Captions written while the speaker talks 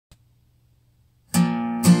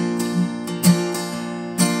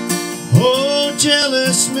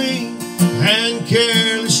jealous me and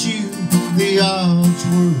careless you, the odds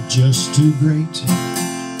were just too great.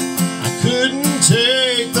 I couldn't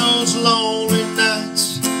take those lonely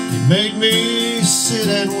nights, it made me sit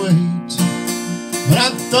and wait. But I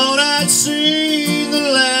thought I'd seen the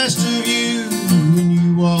last of you when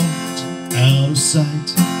you walked out of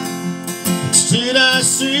sight. Instead I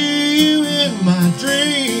see you in my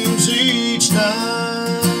dreams each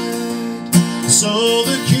night. So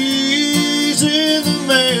the keys in the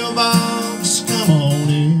mailbox, come on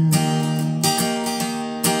in.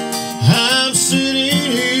 I'm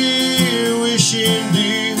sitting here wishing,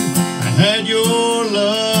 dear, I had your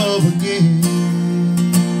love again.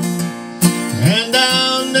 And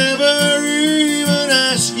I'll never even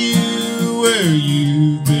ask you where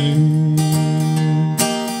you've been.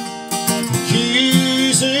 The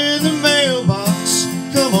keys in the mailbox,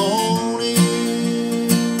 come on in.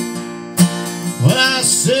 Well, I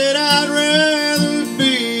said I'd rather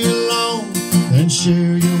be alone than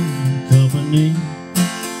share your company.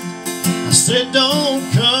 I said don't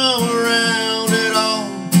come around at all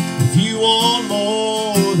if you want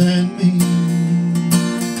more than me.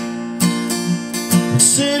 But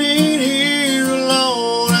sitting here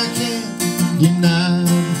alone, I can't deny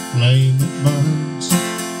the flame that burns,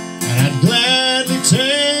 and I'd gladly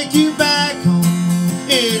take you back on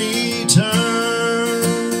any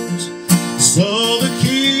terms. So the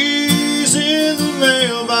keys in the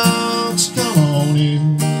mailbox, come on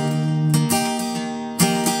in.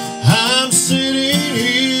 I'm sitting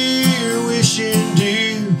here wishing,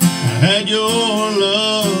 dear, I had your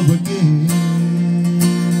love